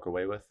listeners should walk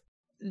away with?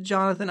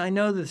 Jonathan, I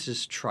know this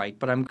is trite,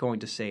 but I'm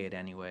going to say it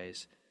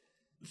anyways.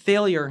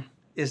 Failure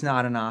is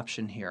not an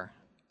option here.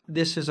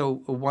 This is a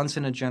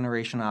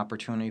once-in-a-generation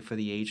opportunity for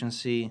the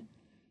agency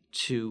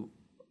to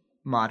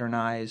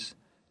modernize,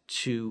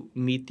 to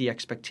meet the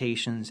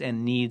expectations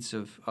and needs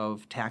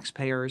of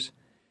taxpayers.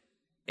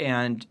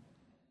 And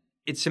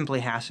it simply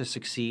has to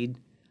succeed.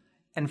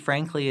 And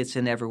frankly, it's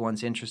in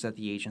everyone's interest that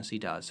the agency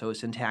does. So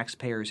it's in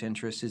taxpayers'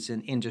 interest, it's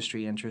in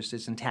industry interest,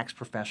 it's in tax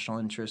professional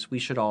interest. We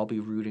should all be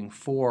rooting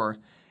for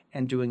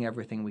and doing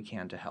everything we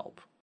can to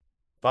help.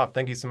 Bob,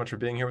 thank you so much for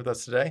being here with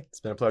us today. It's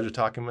been a pleasure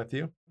talking with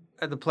you.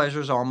 The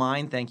pleasure's all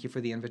mine. Thank you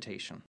for the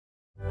invitation.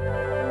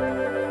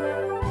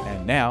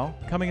 And now,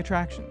 coming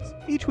attractions.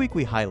 Each week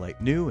we highlight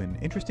new and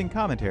interesting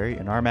commentary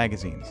in our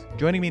magazines.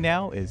 Joining me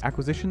now is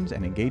Acquisitions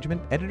and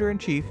Engagement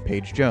Editor-in-Chief,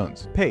 Paige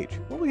Jones. Paige,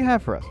 what will you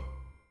have for us?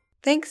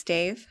 Thanks,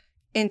 Dave.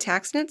 In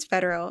TaxNotes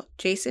Federal,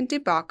 Jason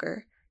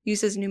DeBacher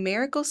uses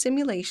numerical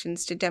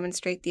simulations to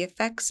demonstrate the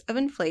effects of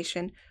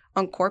inflation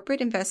on corporate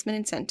investment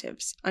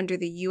incentives under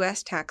the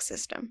U.S. tax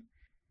system.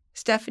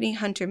 Stephanie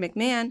Hunter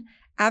McMahon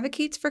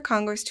advocates for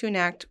Congress to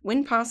enact,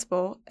 when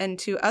possible, and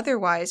to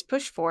otherwise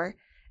push for,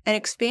 an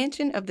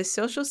expansion of the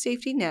social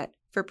safety net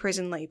for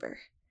prison labor.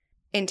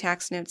 In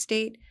TaxNotes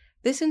State,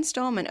 this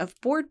installment of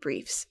Board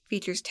Briefs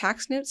features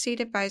TaxNotes State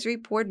Advisory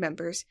Board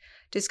members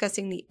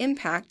discussing the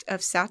impact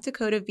of South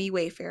Dakota v.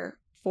 Wayfair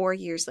 4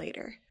 years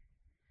later.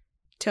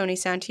 Tony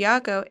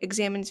Santiago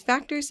examines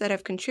factors that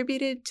have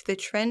contributed to the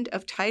trend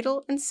of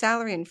title and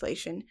salary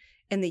inflation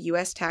in the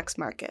U.S. tax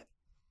market.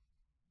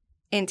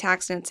 In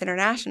TaxNotes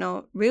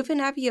International,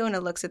 Reuven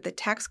Aviona looks at the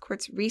tax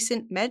court's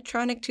recent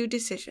Medtronic II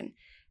decision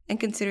and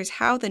considers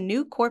how the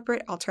new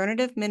corporate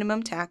alternative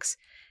minimum tax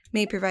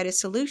may provide a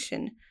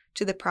solution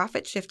to the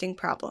profit-shifting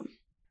problem.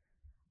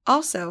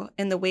 Also,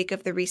 in the wake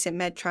of the recent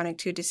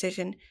Medtronic II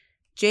decision,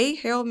 J.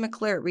 Harold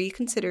McClure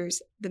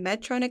reconsiders the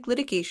Medtronic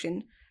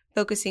litigation,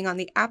 focusing on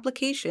the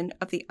application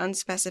of the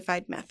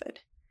unspecified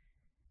method.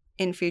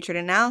 In Featured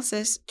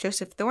Analysis,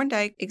 Joseph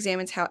Thorndike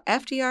examines how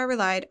FDR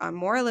relied on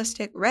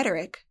moralistic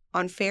rhetoric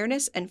on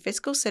fairness and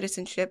fiscal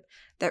citizenship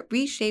that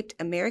reshaped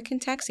American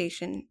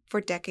taxation for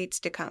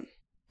decades to come.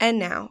 And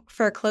now,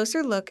 for a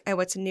closer look at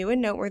what's new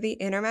and noteworthy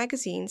in our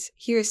magazines,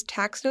 here's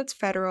TaxNotes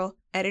Federal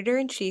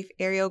Editor-in-Chief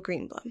Ariel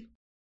Greenblum.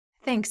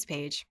 Thanks,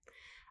 Paige.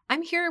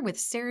 I'm here with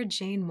Sarah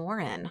Jane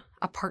Morin,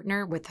 a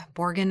partner with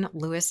Morgan,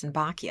 Lewis &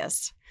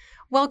 Bockius.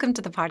 Welcome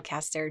to the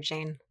podcast, Sarah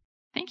Jane.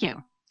 Thank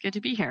you. Good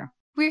to be here.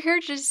 We're here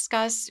to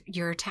discuss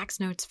your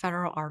TaxNotes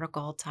Federal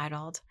article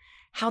titled,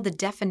 How the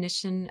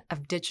Definition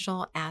of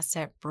Digital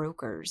Asset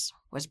Brokers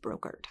Was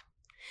Brokered,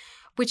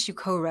 which you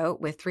co-wrote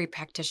with 3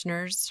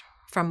 practitioners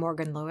from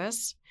Morgan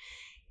Lewis.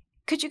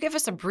 Could you give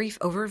us a brief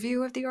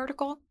overview of the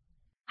article?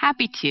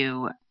 Happy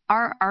to.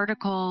 Our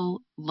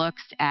article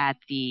looks at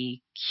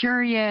the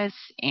curious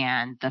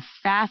and the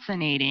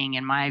fascinating,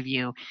 in my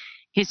view,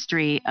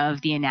 history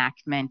of the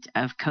enactment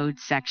of Code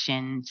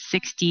Section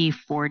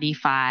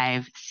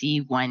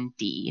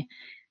 6045C1D,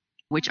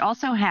 which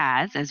also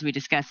has, as we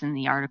discuss in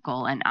the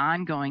article, an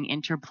ongoing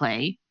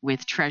interplay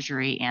with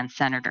Treasury and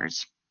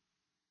senators.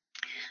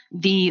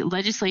 The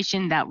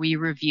legislation that we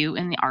review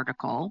in the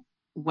article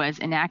was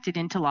enacted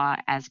into law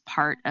as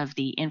part of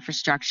the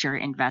Infrastructure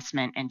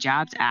Investment and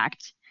Jobs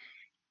Act,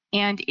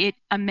 and it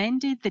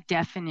amended the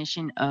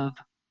definition of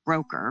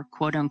broker,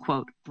 quote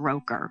unquote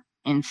broker,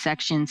 in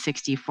Section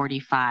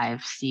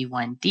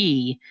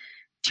 6045C1D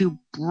to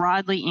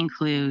broadly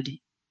include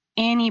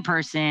any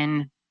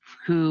person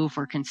who,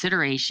 for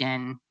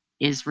consideration,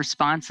 is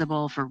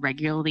responsible for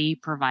regularly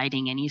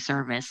providing any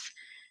service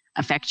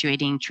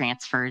effectuating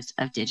transfers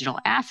of digital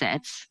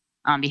assets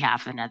on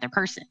behalf of another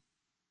person.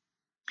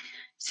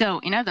 So,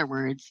 in other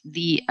words,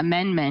 the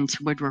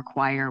amendment would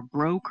require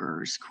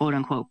brokers, quote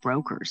unquote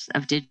brokers,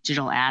 of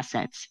digital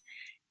assets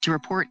to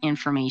report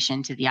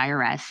information to the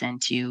IRS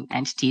and to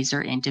entities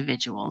or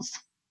individuals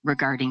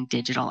regarding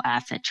digital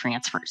asset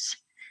transfers.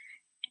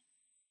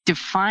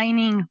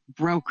 Defining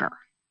broker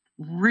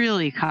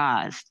really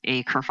caused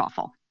a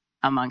kerfuffle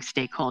among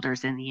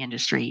stakeholders in the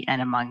industry and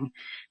among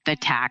the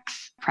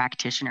tax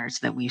practitioners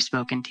that we've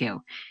spoken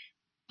to.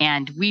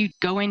 And we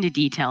go into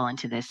detail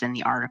into this in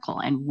the article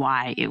and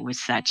why it was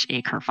such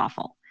a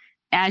kerfuffle.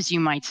 As you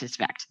might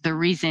suspect, the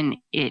reason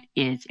it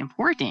is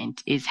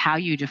important is how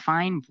you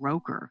define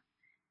broker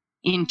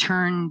in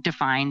turn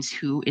defines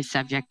who is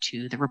subject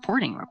to the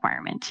reporting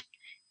requirement.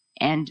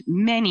 And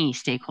many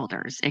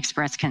stakeholders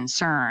expressed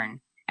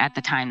concern at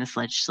the time this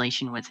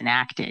legislation was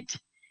enacted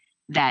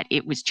that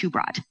it was too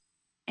broad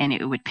and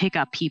it would pick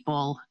up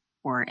people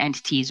or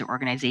entities or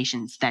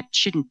organizations that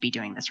shouldn't be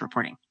doing this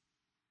reporting.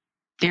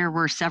 There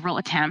were several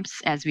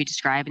attempts, as we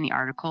describe in the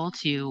article,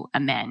 to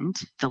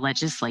amend the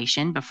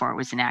legislation before it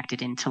was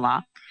enacted into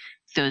law.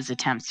 Those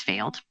attempts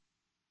failed.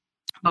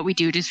 But we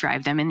do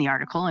describe them in the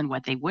article and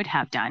what they would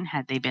have done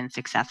had they been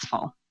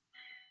successful.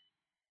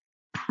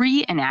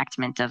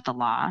 Pre-enactment of the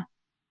law,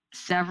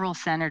 several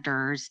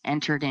senators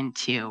entered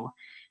into,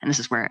 and this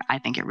is where I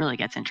think it really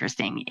gets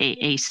interesting,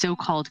 a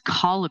so-called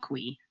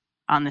colloquy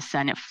on the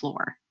Senate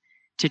floor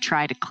to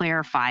try to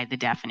clarify the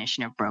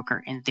definition of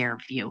broker in their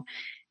view.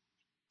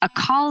 A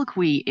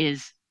colloquy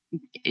is,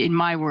 in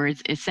my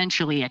words,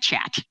 essentially a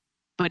chat,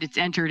 but it's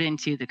entered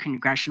into the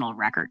congressional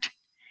record.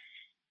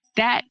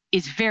 That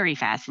is very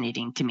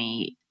fascinating to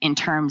me in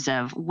terms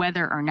of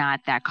whether or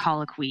not that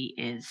colloquy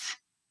is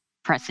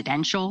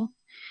precedential,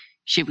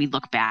 Should we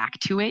look back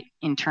to it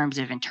in terms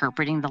of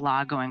interpreting the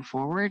law going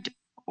forward?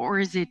 Or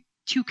is it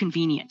too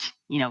convenient,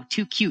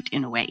 too cute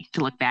in a way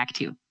to look back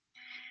to?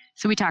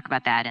 So we talk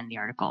about that in the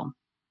article.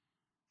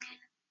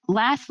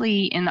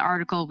 Lastly, in the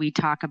article, we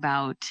talk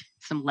about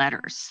some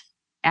letters.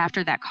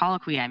 After that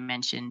colloquy I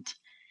mentioned,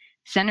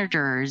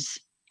 senators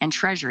and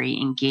Treasury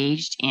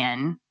engaged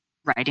in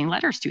writing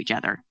letters to each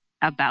other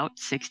about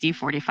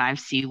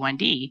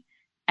 6045C1D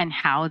and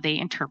how they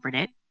interpret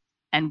it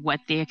and what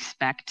they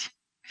expect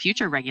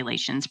future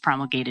regulations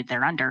promulgated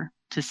thereunder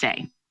to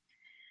say.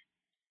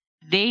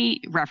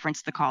 They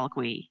reference the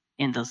colloquy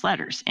in those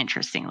letters,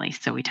 interestingly,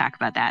 so we talk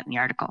about that in the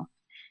article.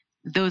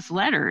 Those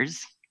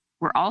letters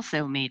were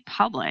also made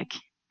public,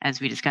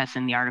 as we discuss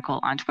in the article,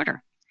 on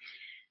Twitter.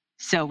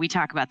 So we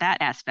talk about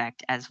that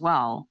aspect as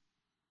well.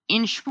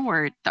 In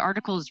short, the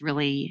article is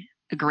really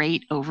a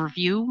great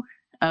overview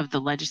of the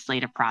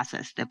legislative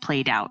process that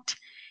played out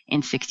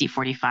in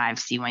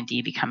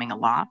 6045C1D becoming a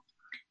law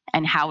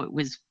and how it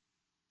was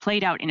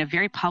played out in a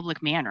very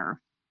public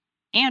manner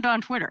and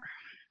on Twitter.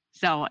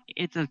 So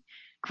it's a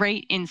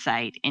great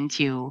insight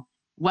into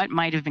what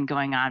might have been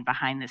going on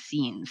behind the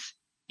scenes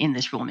in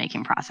this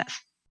rulemaking process.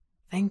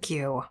 Thank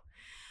you.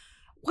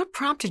 What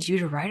prompted you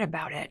to write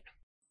about it?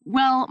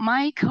 Well,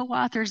 my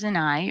co-authors and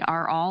I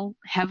are all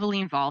heavily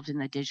involved in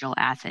the digital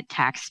asset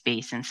tax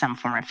space in some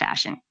form or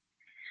fashion.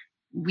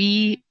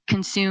 We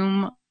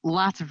consume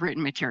lots of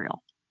written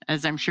material,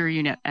 as I'm sure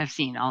you know, have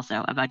seen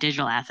also, about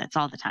digital assets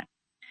all the time.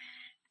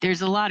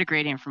 There's a lot of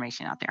great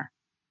information out there.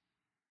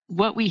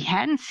 What we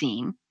hadn't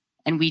seen,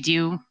 and we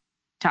do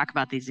talk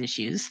about these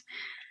issues,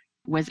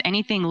 was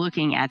anything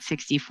looking at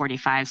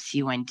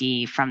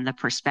 6045C1D from the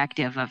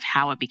perspective of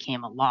how it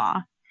became a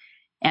law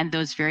and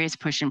those various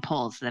push and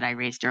pulls that I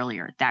raised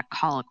earlier, that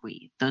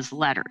colloquy, those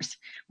letters.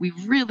 We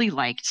really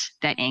liked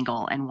that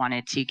angle and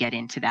wanted to get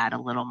into that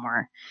a little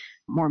more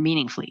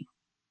meaningfully.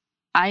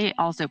 I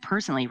also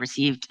personally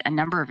received a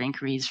number of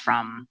inquiries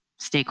from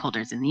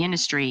stakeholders in the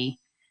industry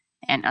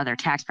and other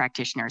tax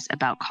practitioners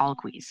about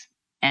colloquies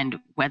and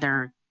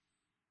whether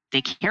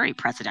they carry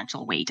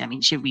precedential weight. I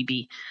mean, should we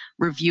be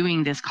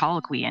reviewing this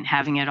colloquy and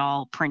having it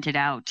all printed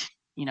out,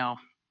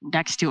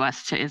 next to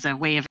us as a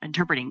way of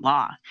interpreting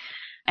law?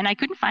 And I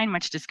couldn't find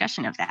much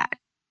discussion of that.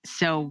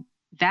 So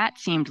that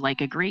seemed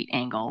like a great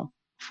angle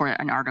for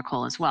an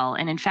article as well.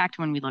 And in fact,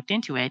 when we looked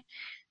into it,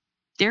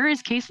 there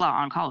is case law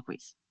on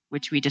colloquies,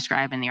 which we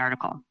describe in the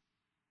article.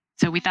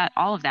 So we thought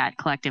all of that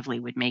collectively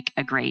would make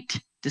a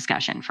great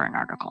discussion for an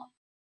article.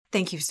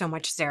 Thank you so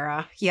much,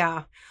 Sarah.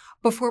 Yeah.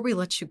 Before we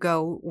let you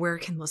go, where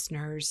can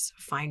listeners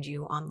find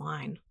you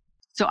online?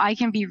 So I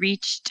can be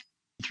reached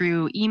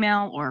through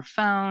email or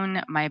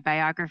phone. My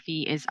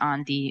biography is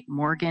on the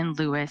Morgan,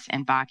 Lewis,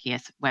 and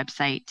Bacchius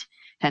website. It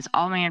has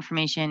all my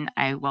information.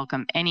 I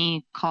welcome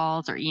any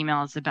calls or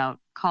emails about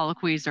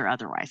colloquies or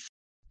otherwise.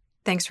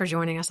 Thanks for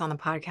joining us on the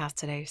podcast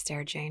today,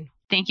 Sarah Jane.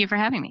 Thank you for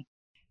having me.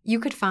 You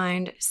could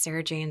find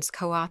Sarah Jane's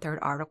co-authored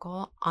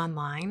article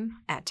online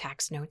at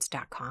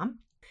taxnotes.com.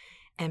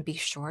 And be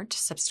sure to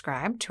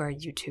subscribe to our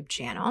YouTube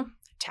channel,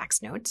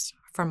 Tax Notes,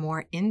 for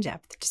more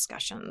in-depth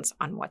discussions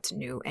on what's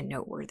new and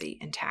noteworthy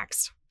in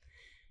tax.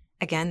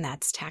 Again,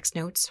 that's Tax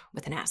Notes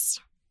with an S.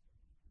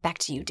 Back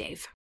to you,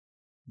 Dave.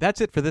 That's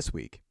it for this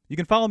week. You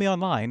can follow me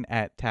online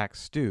at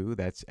TaxStew,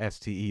 that's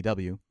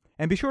S-T-E-W,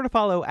 and be sure to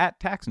follow at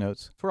Tax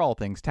Notes for all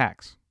things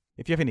tax.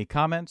 If you have any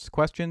comments,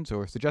 questions,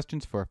 or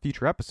suggestions for a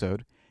future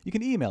episode, you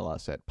can email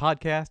us at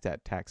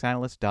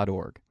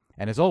podcast@taxanalyst.org.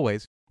 And as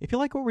always, if you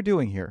like what we're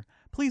doing here,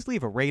 please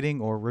leave a rating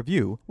or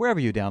review wherever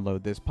you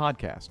download this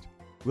podcast.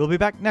 We'll be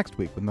back next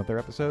week with another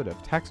episode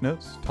of Tax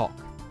Notes Talk.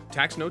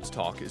 Tax Notes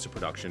Talk is a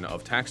production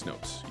of Tax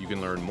Notes. You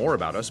can learn more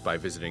about us by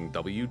visiting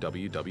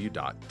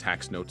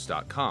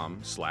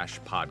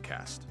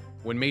www.taxnotes.com/podcast.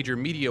 When major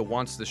media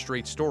wants the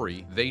straight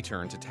story, they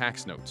turn to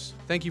Tax Notes.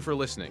 Thank you for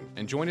listening,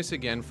 and join us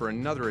again for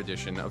another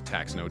edition of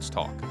Tax Notes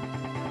Talk.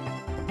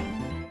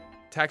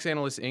 Tax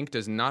Analysts, Inc.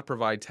 does not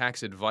provide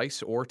tax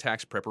advice or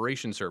tax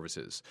preparation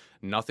services.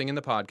 Nothing in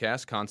the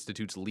podcast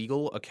constitutes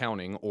legal,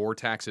 accounting, or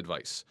tax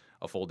advice.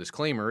 A full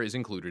disclaimer is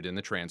included in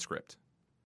the transcript.